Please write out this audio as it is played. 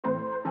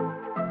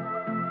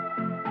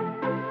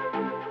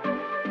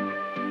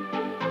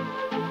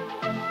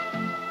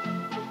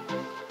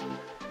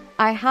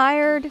I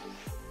hired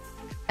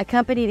a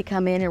company to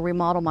come in and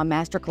remodel my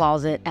master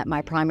closet at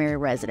my primary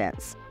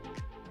residence.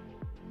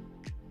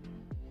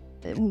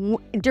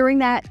 During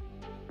that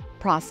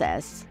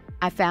process,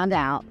 I found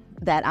out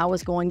that I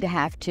was going to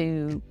have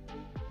to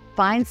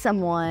find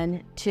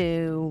someone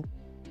to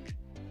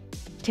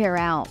tear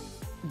out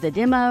the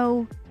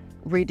demo,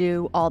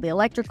 redo all the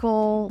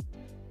electrical,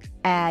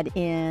 add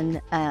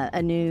in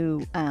a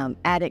new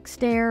attic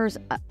stairs,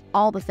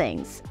 all the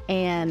things.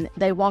 And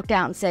they walked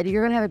out and said,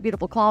 "You're going to have a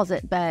beautiful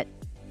closet, but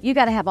you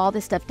got to have all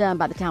this stuff done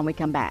by the time we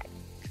come back."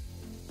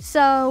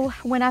 So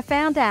when I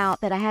found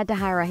out that I had to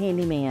hire a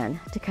handyman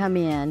to come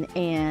in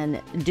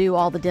and do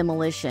all the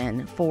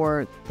demolition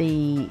for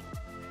the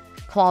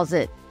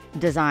closet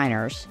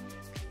designers,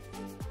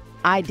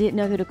 I didn't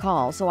know who to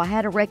call. So I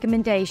had a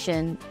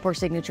recommendation for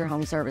Signature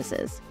Home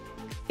Services.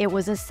 It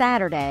was a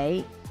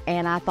Saturday,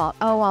 and I thought,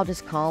 oh, I'll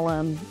just call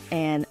them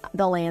and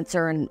they'll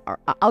answer, and or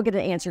I'll get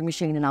an answering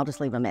machine and I'll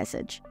just leave a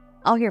message.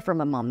 I'll hear from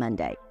them on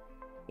Monday.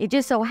 It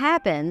just so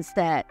happens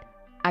that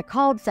I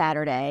called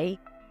Saturday,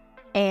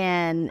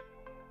 and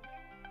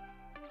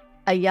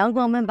a young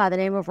woman by the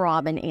name of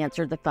Robin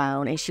answered the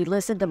phone, and she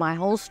listened to my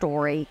whole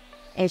story,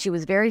 and she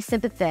was very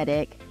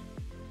sympathetic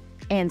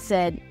and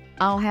said,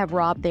 "I'll have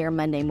Rob there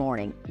Monday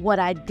morning." What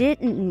I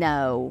didn't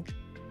know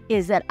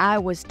is that I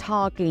was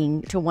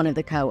talking to one of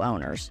the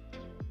co-owners.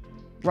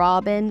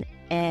 Robin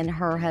and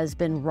her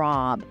husband,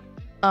 Rob,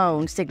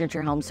 own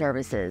Signature Home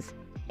Services,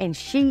 and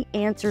she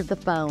answered the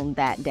phone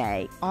that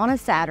day on a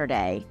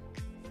Saturday,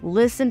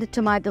 listened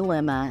to my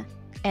dilemma,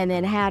 and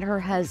then had her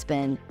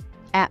husband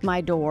at my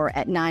door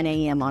at 9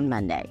 a.m. on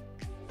Monday.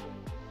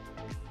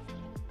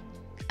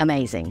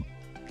 Amazing.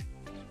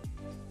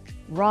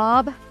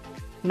 Rob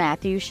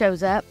Mathews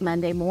shows up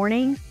Monday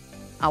morning.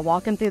 I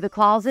walk him through the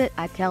closet.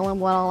 I tell him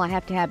what all I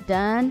have to have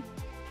done.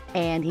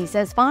 And he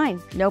says,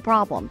 "Fine, no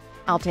problem.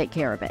 I'll take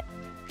care of it."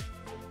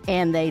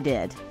 And they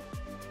did.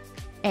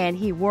 And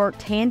he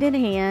worked hand in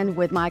hand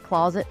with my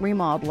closet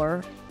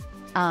remodeler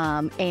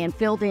and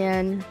filled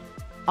in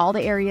all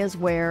the areas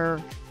where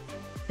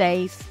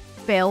they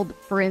failed.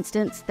 For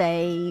instance,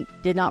 they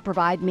did not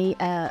provide me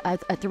a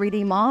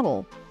 3D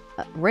model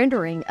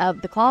rendering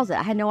of the closet.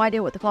 I had no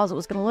idea what the closet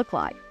was going to look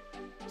like.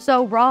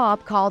 So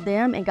Rob called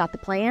them and got the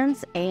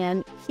plans,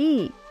 and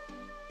he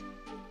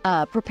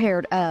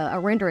prepared a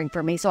rendering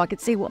for me so I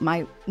could see what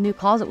my new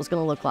closet was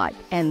going to look like.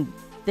 And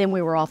then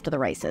we were off to the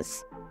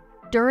races.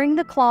 During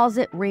the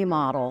closet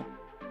remodel,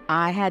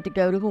 I had to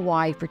go to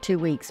Hawaii for 2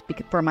 weeks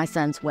for my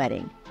son's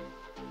wedding.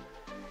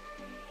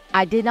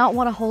 I did not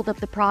want to hold up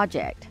the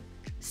project.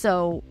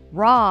 So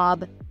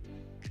Rob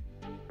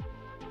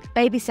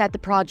babysat the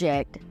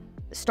project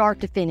start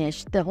to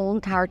finish the whole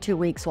entire 2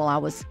 weeks while I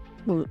was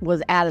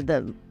out of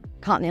the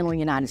continental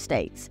United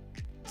States.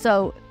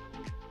 So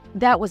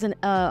that was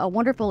a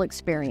wonderful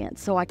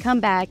experience. So I come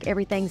back,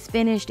 everything's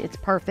finished, it's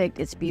perfect,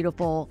 it's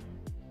beautiful.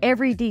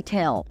 Every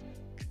detail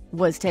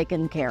was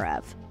taken care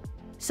of.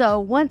 So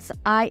once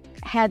I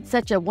had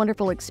such a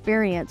wonderful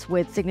experience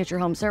with Signature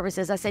Home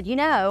Services, I said,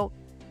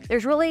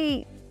 there's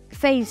really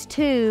phase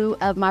 2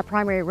 of my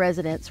primary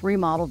residence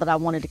remodel that I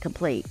wanted to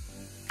complete.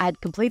 I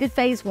had completed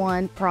phase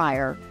 1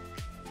 prior,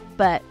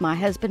 but my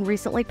husband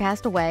recently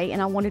passed away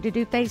and I wanted to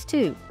do phase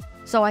 2.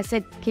 So I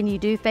said, "Can you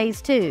do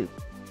phase 2?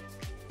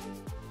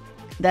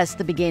 That's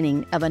the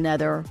beginning of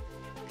another.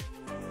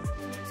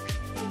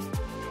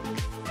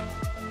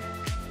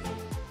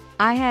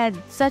 I had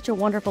such a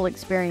wonderful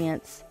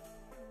experience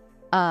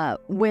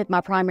with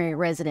my primary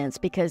residence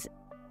because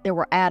there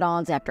were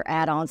add-ons after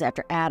add-ons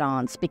after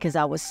add-ons because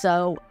I was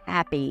so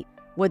happy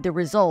with the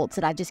results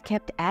that I just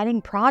kept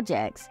adding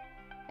projects.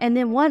 And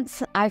then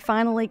once I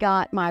finally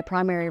got my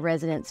primary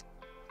residence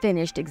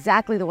finished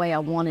exactly the way I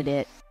wanted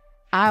it,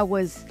 I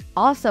was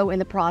also in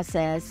the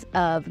process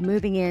of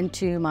moving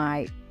into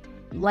my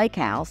lake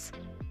house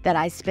that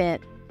I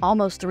spent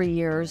almost 3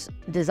 years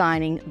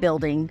designing,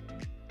 building,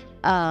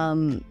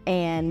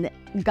 and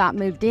got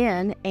moved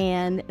in.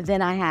 And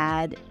then I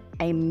had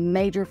a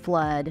major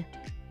flood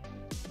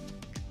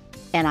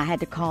and I had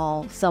to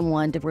call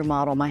someone to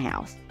remodel my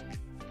house.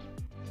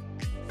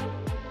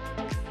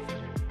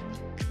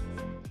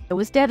 It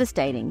was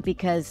devastating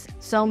because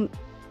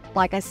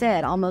like I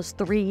said, almost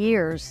 3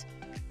 years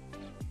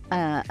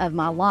of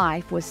my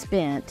life was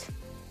spent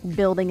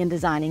building and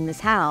designing this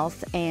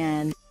house,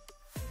 and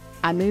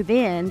I move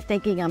in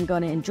thinking I'm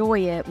going to enjoy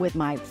it with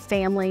my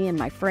family and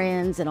my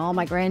friends and all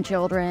my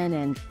grandchildren,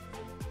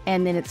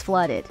 and then it's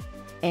flooded.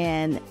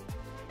 And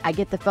I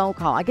get the phone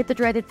call. I get the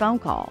dreaded phone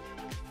call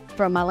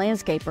from my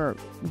landscaper,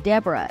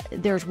 "Deborah,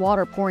 there's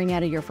water pouring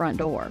out of your front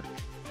door."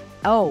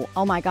 Oh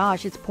my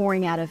gosh, it's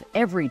pouring out of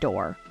every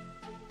door.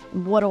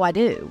 What do I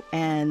do?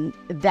 And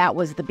that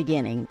was the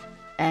beginning.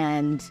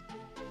 And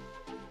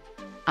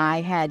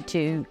I had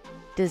to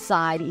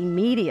decide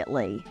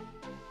immediately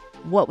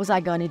what was I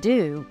going to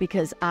do,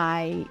 because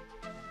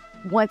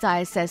once I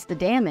assessed the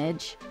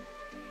damage,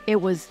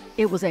 it was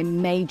a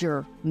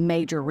major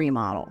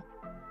remodel.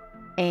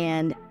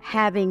 And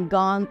having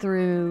gone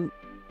through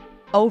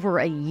over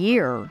a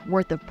year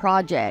worth of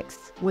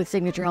projects with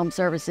Signature Home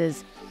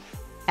Services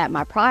at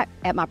my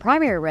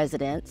primary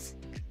residence,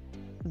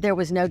 there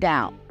was no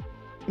doubt.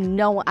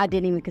 No, I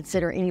didn't even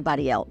consider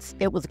anybody else.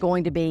 It was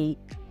going to be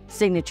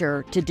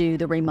Signature to do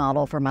the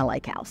remodel for my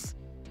lake house.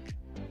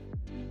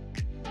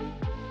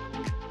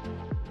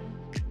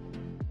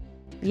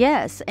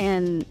 Yes,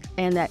 and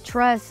that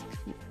trust,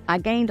 I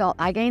gained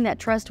that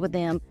trust with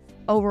them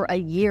over a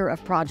year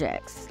of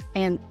projects.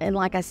 And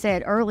like I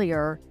said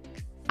earlier,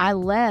 I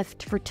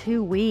left for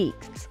 2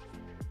 weeks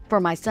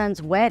for my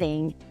son's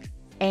wedding,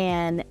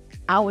 and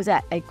I was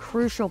at a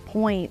crucial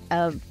point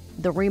of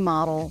the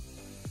remodel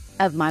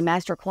of my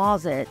master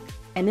closet.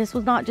 And this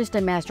was not just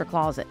a master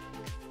closet.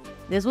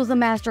 This was a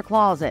master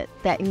closet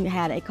that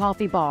had a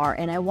coffee bar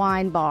and a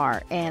wine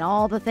bar and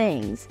all the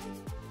things.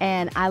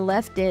 And I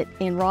left it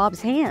in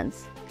Rob's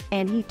hands,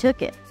 and he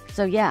took it.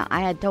 So yeah,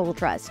 I had total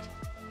trust.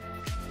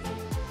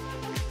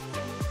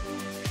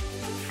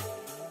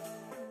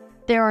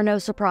 There are no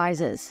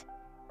surprises.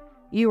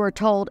 You are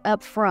told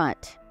up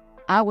front.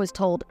 I was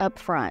told up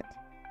front.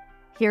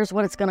 Here's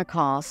what it's going to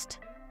cost.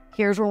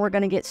 Here's where we're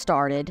going to get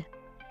started.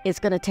 It's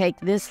going to take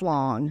this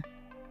long.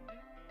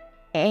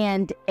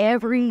 And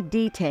every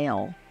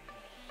detail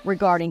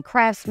regarding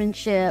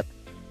craftsmanship,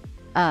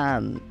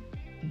 all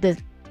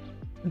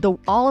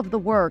of the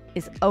work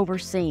is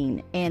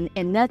overseen, and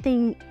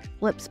nothing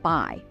slips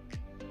by.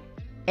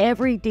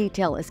 Every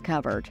detail is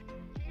covered.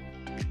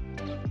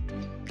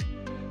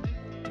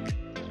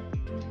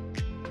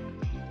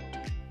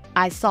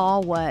 I saw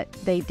what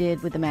they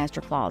did with the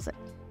master closet.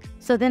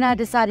 So then I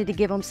decided to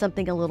give them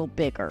something a little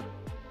bigger.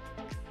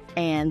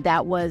 And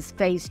that was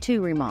phase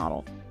 2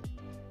 remodel.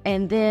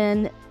 And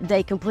then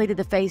they completed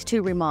the phase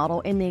 2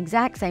 remodel in the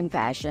exact same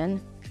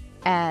fashion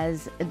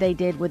as they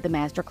did with the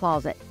master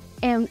closet.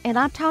 And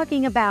I'm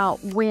talking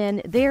about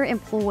when their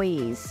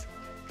employees,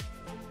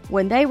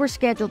 when they were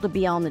scheduled to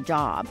be on the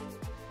job,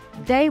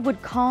 they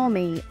would call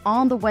me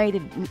on the way to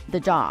the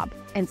job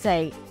and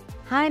say,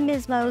 "Hi,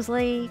 Ms.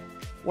 Mosley,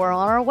 we're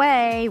on our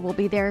way. We'll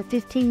be there in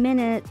 15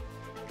 minutes.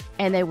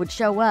 And they would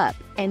show up,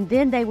 and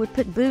then they would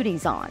put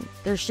booties on,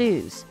 their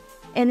shoes,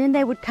 and then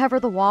they would cover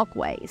the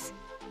walkways.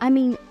 I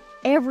mean,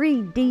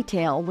 every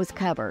detail was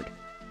covered.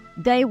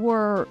 They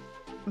were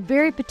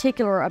very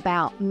particular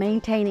about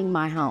maintaining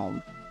my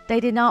home. They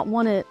did not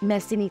want to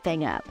mess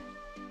anything up,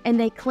 and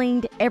they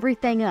cleaned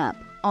everything up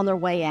on their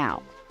way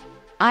out.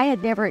 I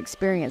had never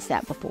experienced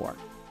that before.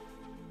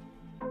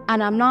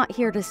 And I'm not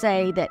here to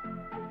say that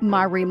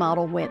my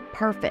remodel went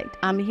perfect.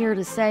 I'm here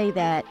to say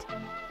that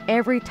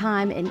every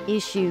time an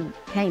issue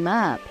came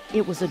up,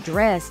 it was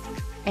addressed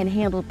and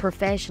handled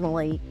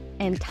professionally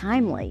and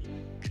timely.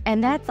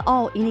 And that's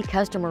all any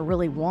customer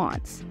really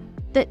wants.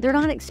 They're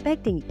not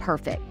expecting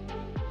perfect.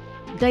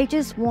 They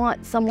just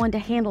want someone to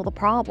handle the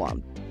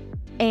problem.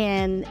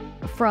 And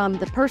from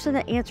the person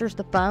that answers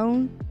the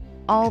phone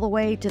all the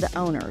way to the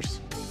owners,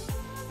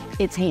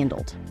 it's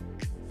handled.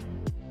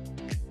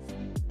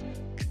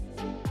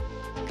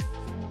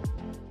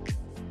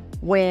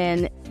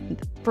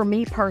 For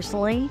me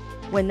personally,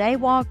 when they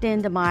walked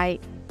into my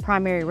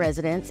primary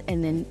residence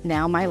and then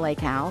now my lake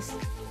house,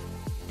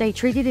 they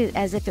treated it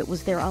as if it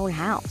was their own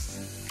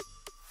house.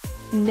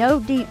 No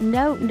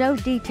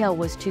detail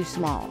was too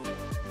small.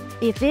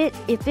 If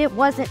it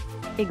wasn't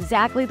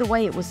exactly the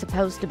way it was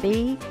supposed to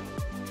be,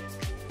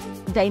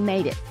 they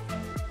made it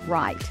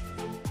right.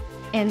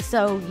 And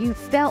so I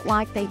felt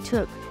like they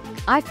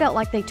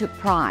took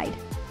pride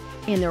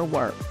in their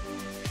work.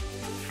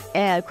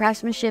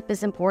 Craftsmanship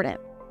is important.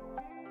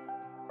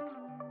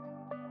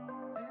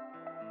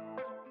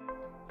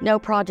 No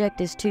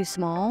project is too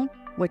small,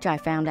 which I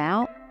found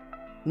out.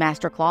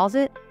 Master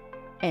closet,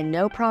 and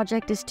no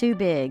project is too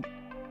big.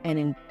 And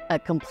in a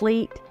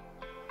complete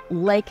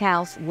lake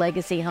house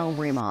legacy home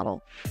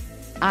remodel.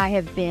 I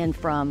have been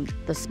from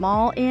the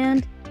small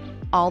end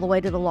all the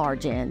way to the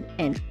large end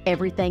and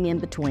everything in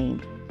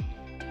between.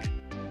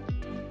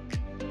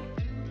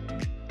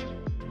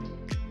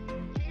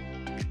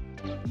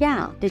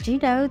 Yeah, did you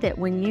know that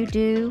when you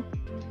do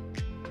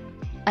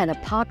an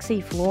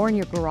epoxy floor in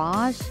your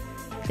garage,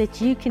 that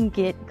you can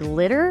get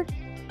glitter?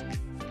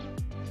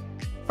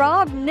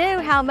 Rob knew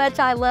how much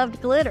I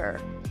loved glitter,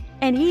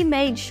 and he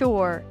made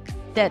sure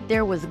that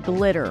there was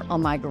glitter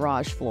on my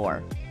garage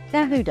floor.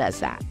 Now, who does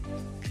that?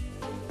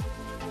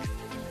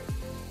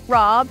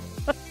 Rob.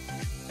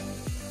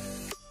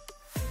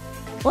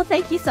 Well,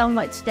 thank you so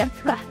much,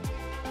 Deborah.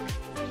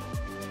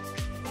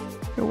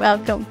 You're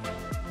welcome.